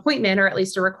schedule an appointment, or at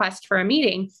least a request for a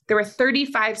meeting. There were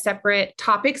 35 separate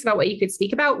topics about what you could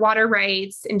speak about: water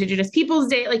rights, Indigenous Peoples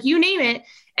Day, like you name it.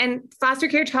 And foster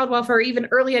care, child welfare, even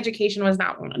early education was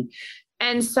not one.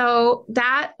 And so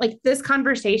that, like this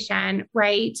conversation,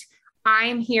 right?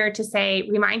 I'm here to say,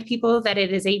 remind people that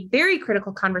it is a very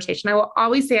critical conversation. I will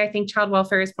always say, I think child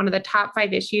welfare is one of the top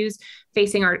 5 issues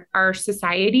facing our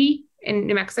society in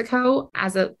New Mexico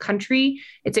as a country.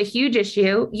 It's a huge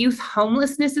issue. Youth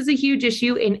homelessness is a huge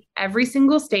issue in every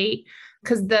single state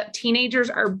because the teenagers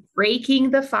are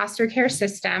breaking the foster care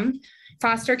system.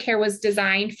 Foster care was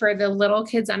designed for the little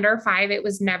kids under 5. It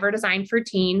was never designed for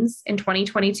teens. In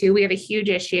 2022, we have a huge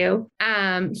issue.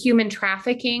 Human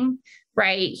trafficking.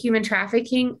 Right. Human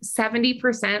trafficking,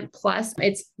 70% plus.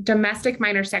 It's domestic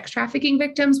minor sex trafficking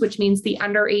victims, which means the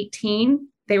under 18,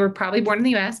 they were probably born in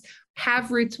the US,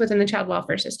 have roots within the child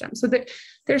welfare system. So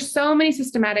there's so many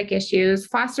systematic issues.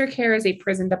 Foster care is a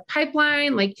prison to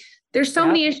pipeline. Like there's so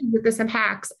many issues that this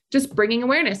impacts. Just bringing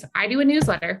awareness. I do a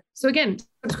newsletter. So again,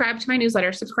 subscribe to my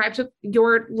newsletter, subscribe to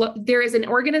there is an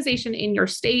organization in your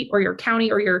state or your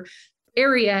county or your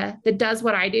area that does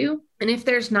what I do. And if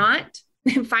there's not,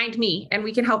 find me and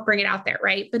we can help bring it out there.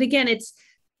 Right. But again,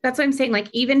 that's what I'm saying. Like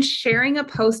even sharing a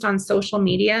post on social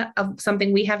media of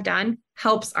something we have done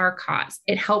helps our cause.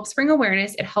 It helps bring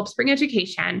awareness. It helps bring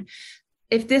education.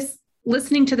 If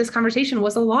listening to this conversation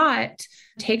was a lot,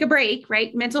 take a break,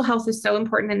 right? Mental health is so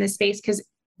important in this space because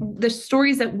the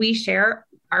stories that we share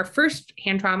are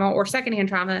first-hand trauma or second-hand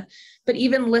trauma, but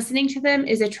even listening to them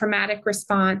is a traumatic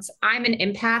response. I'm an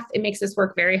empath. It makes this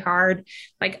work very hard.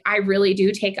 Like I really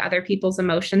do take other people's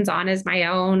emotions on as my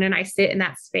own, and I sit in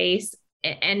that space.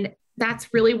 And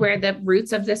that's really where the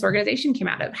roots of this organization came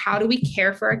out of. How do we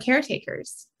care for our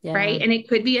caretakers? Yeah. Right. And it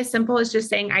could be as simple as just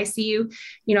saying, I see you,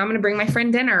 I'm going to bring my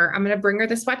friend dinner. I'm going to bring her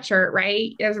the sweatshirt,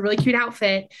 right? It has a really cute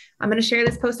outfit. I'm going to share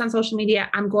this post on social media.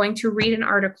 I'm going to read an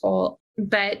article,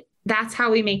 but that's how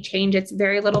we make change. It's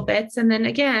very little bits. And then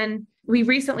again, we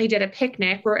recently did a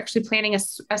picnic. We're actually planning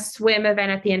a swim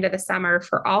event at the end of the summer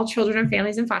for all children and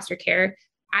families in foster care.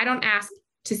 I don't ask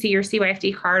to see your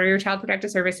CYFD card or your Child Protective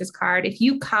Services card. If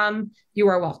you come, you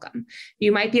are welcome.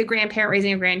 You might be a grandparent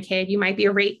raising a grandkid. You might be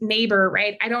a neighbor,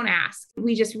 right? I don't ask.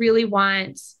 We just really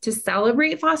want to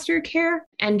celebrate foster care,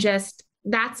 and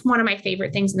that's one of my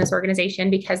favorite things in this organization,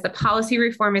 because the policy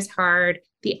reform is hard.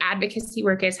 The advocacy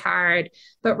work is hard,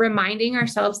 but reminding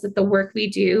ourselves that the work we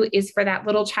do is for that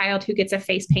little child who gets a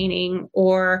face painting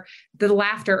or the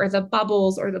laughter or the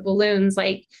bubbles or the balloons.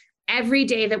 Like every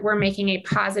day that we're making a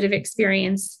positive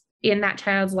experience in that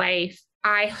child's life,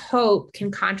 I hope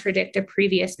can contradict a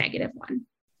previous negative one.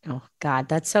 Oh God,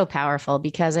 that's so powerful,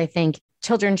 because I think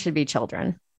children should be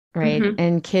children. Right. Mm-hmm.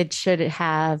 And kids should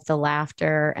have the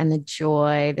laughter and the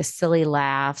joy, the silly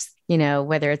laughs,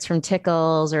 whether it's from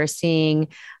tickles or seeing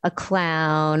a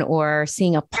clown or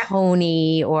seeing a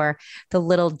pony or the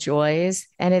little joys.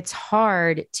 And it's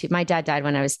hard my dad died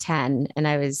when I was 10, and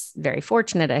I was very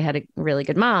fortunate. I had a really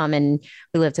good mom, and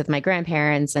we lived with my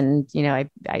grandparents, and,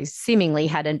 I seemingly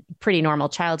had a pretty normal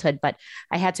childhood, but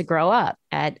I had to grow up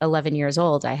at 11 years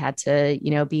old. I had to,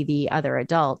 be the other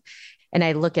adult. And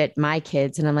I look at my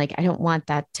kids and I'm like, I don't want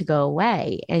that to go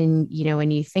away. And, when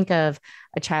you think of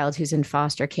a child who's in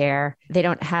foster care, they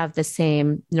don't have the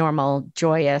same normal,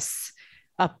 joyous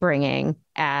upbringing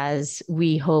as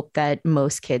we hope that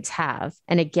most kids have.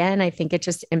 And again, I think it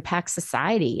just impacts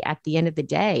society at the end of the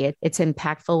day. It's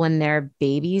impactful when they're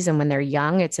babies and when they're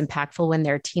young. It's impactful when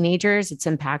they're teenagers. It's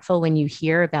impactful when you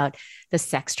hear about the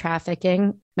sex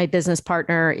trafficking. My business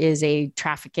partner is a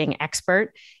trafficking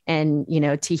expert. And,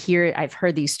 I've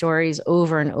heard these stories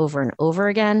over and over and over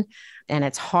again, and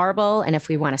it's horrible. And if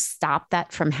we want to stop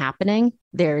that from happening,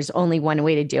 there's only one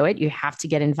way to do it. You have to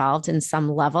get involved in some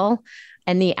level.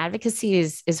 And the advocacy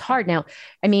is hard. Now,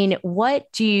 what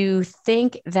do you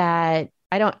think that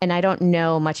I don't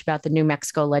know much about the New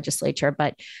Mexico legislature,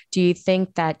 but do you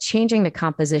think that changing the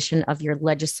composition of your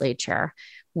legislature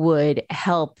would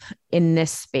help in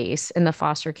this space, in the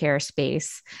foster care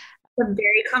space?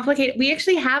 Very complicated. We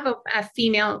actually have a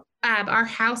female Our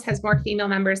House has more female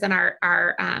members than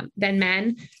than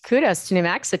men. Kudos to New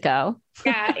Mexico.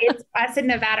 Yeah, it's us and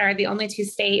Nevada are the only two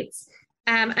states.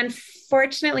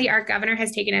 Unfortunately, our governor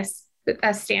has taken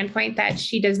a standpoint that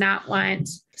she does not want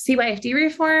CYFD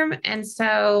reform. And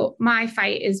so my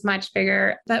fight is much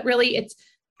bigger, but really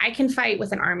I can fight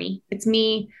with an army. It's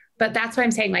me. But that's why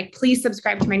I'm saying, like, please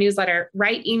subscribe to my newsletter,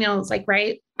 write emails,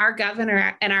 write our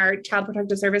governor and our Child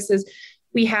Protective Services.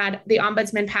 We had the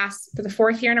ombudsman pass for the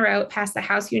fourth year in a row, passed the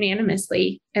House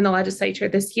unanimously in the legislature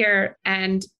this year.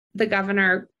 And the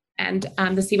governor and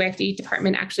the CYFD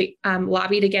department actually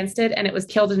lobbied against it, and it was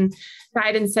killed and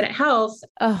died in Senate Health.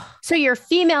 Oh, so your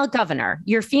female governor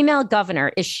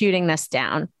is shooting this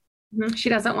down. She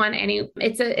doesn't want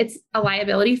it's a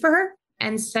liability for her.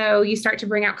 And so you start to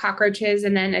bring out cockroaches,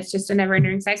 and then it's just a never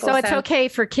ending cycle. So it's okay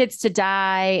for kids to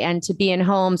die and to be in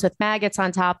homes with maggots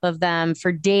on top of them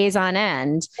for days on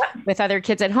end with other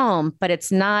kids at home, but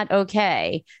it's not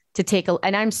okay to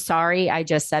and I'm sorry I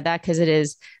just said that, because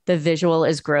the visual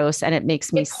is gross and it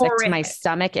makes me sick to my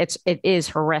stomach. It is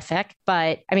horrific.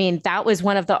 But I mean, that was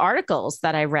one of the articles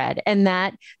that I read, and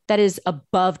that is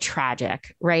above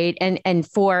tragic, right? And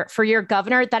for your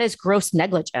governor, that is gross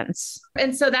negligence.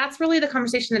 And so that's really the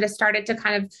conversation that has started to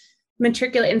kind of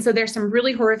matriculate. And so there's some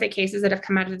really horrific cases that have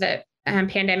come out of the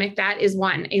pandemic. That is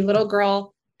one. A little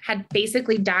girl had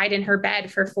basically died in her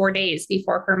bed for 4 days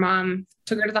before her mom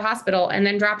took her to the hospital and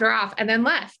then dropped her off and then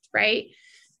left, right?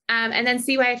 And then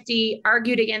CYFD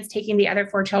argued against taking the other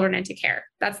 4 children into care.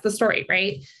 That's the story,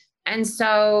 right? And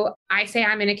so I say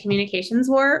I'm in a communications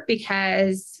war,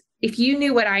 because if you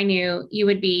knew what I knew, you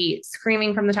would be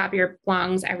screaming from the top of your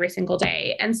lungs every single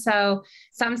day. And so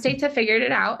some states have figured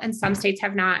it out and some states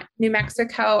have not. New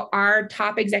Mexico, our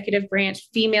top executive branch,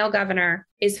 female governor,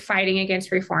 is fighting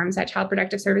against reforms at Child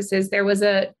Protective Services. There was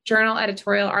a journal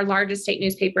editorial, our largest state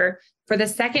newspaper, for the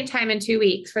second time in 2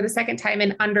 weeks, for the second time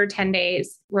in under 10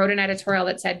 days, wrote an editorial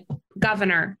that said,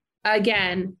 "Governor,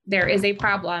 again, there is a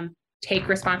problem. Take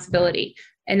responsibility."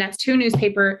 And that's 2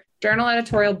 newspaper journal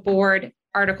editorial board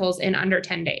articles in under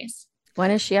 10 days.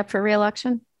 When is she up for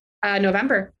re-election?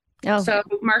 November. Oh. So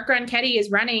Mark Ronchetti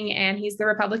is running, and he's the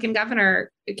Republican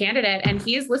governor candidate, and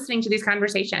he is listening to these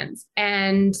conversations.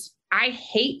 And I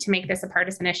hate to make this a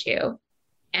partisan issue,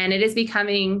 and it is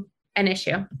becoming an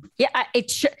issue. Yeah,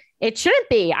 it shouldn't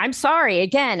be. I'm sorry.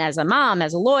 Again, as a mom,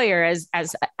 as a lawyer,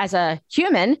 as a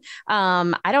human,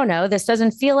 I don't know. This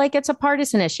doesn't feel like it's a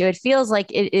partisan issue. It feels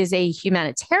like it is a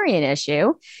humanitarian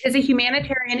issue. It's a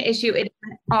humanitarian issue. It's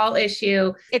an all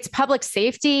issue. It's public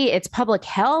safety. It's public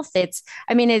health.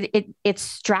 It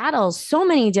straddles so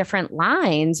many different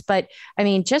lines. But I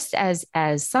mean, just as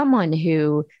someone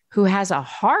who has a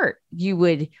heart, you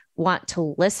would want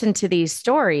to listen to these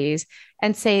stories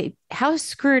and say, how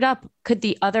screwed up could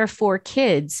the other 4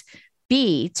 kids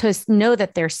be to know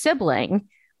that their sibling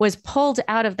was pulled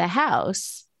out of the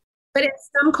house? But in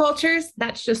some cultures,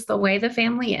 that's just the way the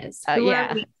family is. Who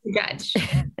are we to judge?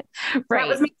 Right. That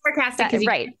was me sarcastic.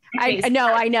 Right. I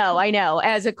know.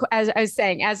 As I was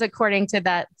saying, as according to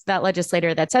that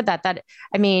legislator that said that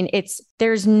I mean,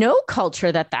 there's no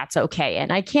culture that's okay.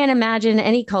 And I can't imagine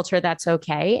any culture that's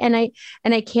okay. And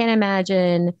I can't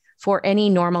imagine for any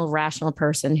normal, rational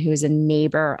person who's a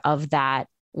neighbor of that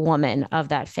woman, of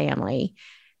that family.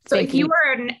 So if you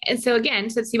were, and so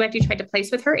again, so CYFD tried to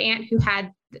place with her aunt who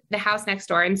had the house next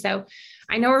door. And so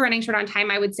I know we're running short on time.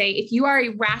 I would say if you are a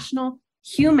rational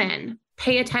human,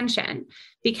 pay attention,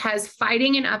 because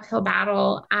fighting an uphill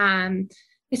battle,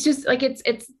 it's just like,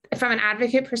 it's from an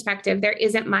advocate perspective, there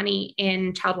isn't money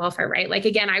in child welfare, right? Like,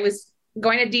 again, I was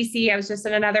going to DC, I was just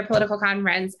at another political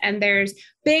conference, and there's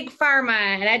big pharma.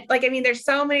 And there's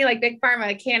so many, like, big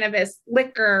pharma, cannabis,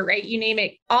 liquor, right? You name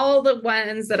it, all the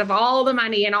ones that have all the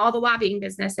money and all the lobbying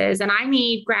businesses. And I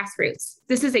need grassroots.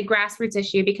 This is a grassroots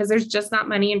issue because there's just not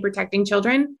money in protecting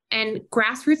children, and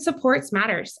grassroots supports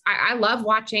matters. I love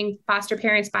watching foster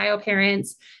parents, bio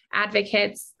parents,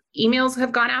 advocates. Emails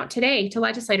have gone out today to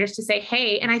legislators to say,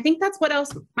 hey, and I think that's what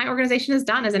else my organization has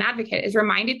done as an advocate, is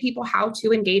reminded people how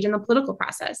to engage in the political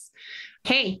process.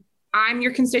 Hey, I'm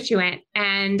your constituent,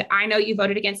 and I know you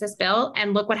voted against this bill,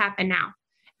 and look what happened now.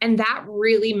 And that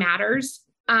really matters.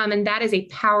 And that is a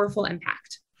powerful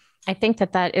impact. I think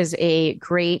that is a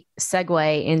great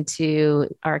segue into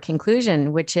our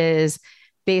conclusion, which is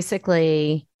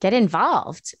basically get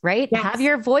involved, right? Yes. Have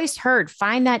your voice heard,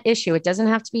 find that issue. It doesn't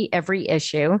have to be every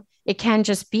issue. It can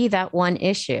just be that one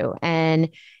issue. And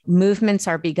movements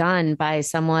are begun by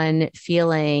someone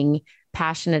feeling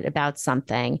passionate about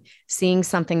something, seeing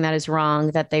something that is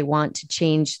wrong that they want to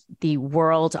change the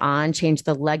world on, change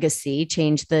the legacy,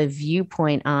 change the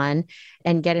viewpoint on,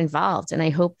 and get involved. And I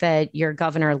hope that your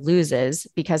governor loses,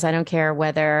 because I don't care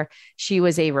whether she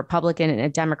was a Republican and a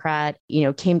Democrat,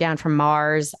 came down from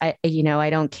Mars. I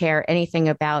don't care anything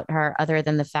about her other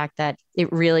than the fact that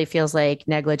it really feels like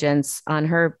negligence on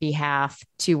her behalf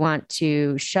to want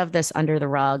to shove this under the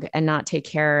rug and not take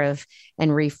care of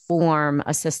and reform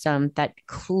a system that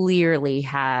clearly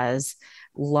has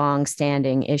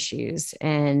long-standing issues.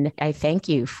 And I thank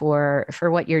you for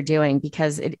what you're doing,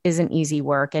 because it isn't easy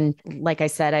work. And like I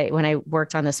said, when I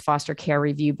worked on this foster care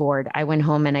review board, I went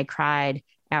home and I cried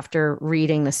after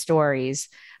reading the stories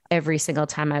every single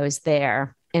time I was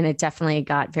there. And it definitely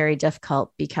got very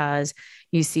difficult because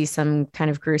you see some kind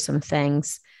of gruesome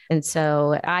things. And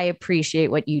so I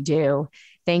appreciate what you do.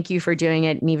 Thank you for doing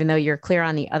it. And even though you're clear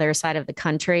on the other side of the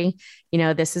country,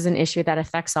 this is an issue that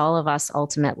affects all of us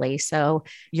ultimately. So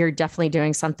you're definitely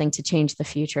doing something to change the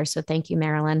future. So thank you,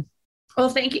 Marilyn. Well,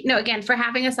 thank you. Again, for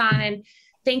having us on, and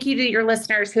thank you to your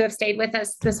listeners who have stayed with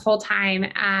us this whole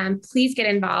time. Please get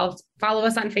involved. Follow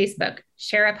us on Facebook,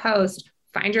 share a post,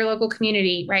 find your local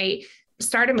community, right?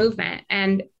 Start a movement.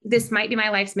 And this might be my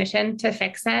life's mission to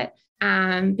fix it,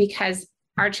 because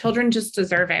our children just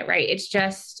deserve it, right? It's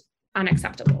just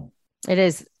unacceptable. It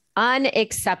is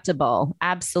unacceptable.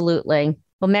 Absolutely.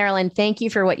 Well, Marilyn, thank you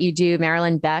for what you do.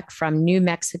 Marilyn Beck from New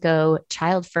Mexico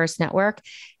Child First Network.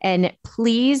 And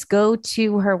please go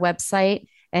to her website.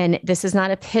 And this is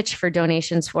not a pitch for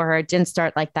donations for her. It didn't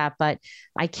start like that, but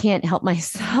I can't help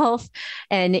myself.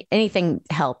 And anything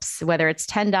helps, whether it's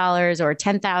 $10 or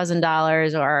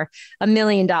 $10,000 or $1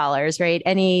 million, right?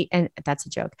 And that's a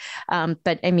joke.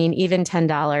 But I mean, even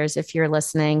 $10, if you're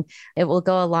listening, it will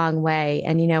go a long way.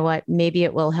 And you know what? Maybe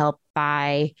it will help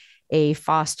buy a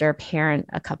foster parent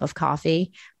a cup of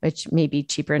coffee, which may be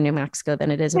cheaper in New Mexico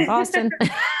than it is in Boston.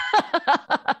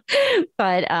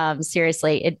 But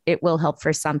seriously, it will help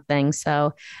for something.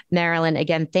 So Marilyn,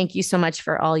 again, thank you so much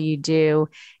for all you do.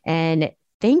 And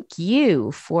thank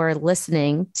you for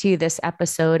listening to this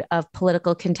episode of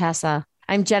Political Contessa.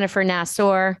 I'm Jennifer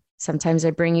Nassour. Sometimes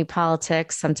I bring you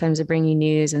politics, sometimes I bring you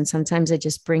news, and sometimes I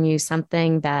just bring you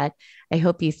something that I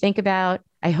hope you think about.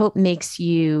 I hope makes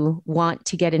you want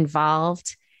to get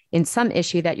involved in some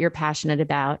issue that you're passionate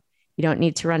about. You don't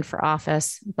need to run for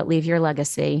office, but leave your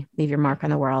legacy, leave your mark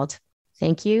on the world.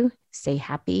 Thank you. Stay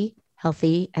happy,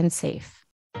 healthy, and safe.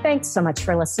 Thanks so much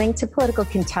for listening to Political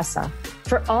Contessa.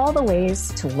 For all the ways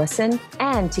to listen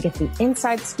and to get the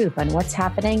inside scoop on what's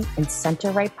happening in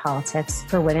center-right politics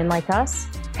for women like us,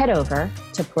 head over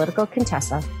to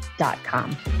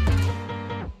politicalcontessa.com.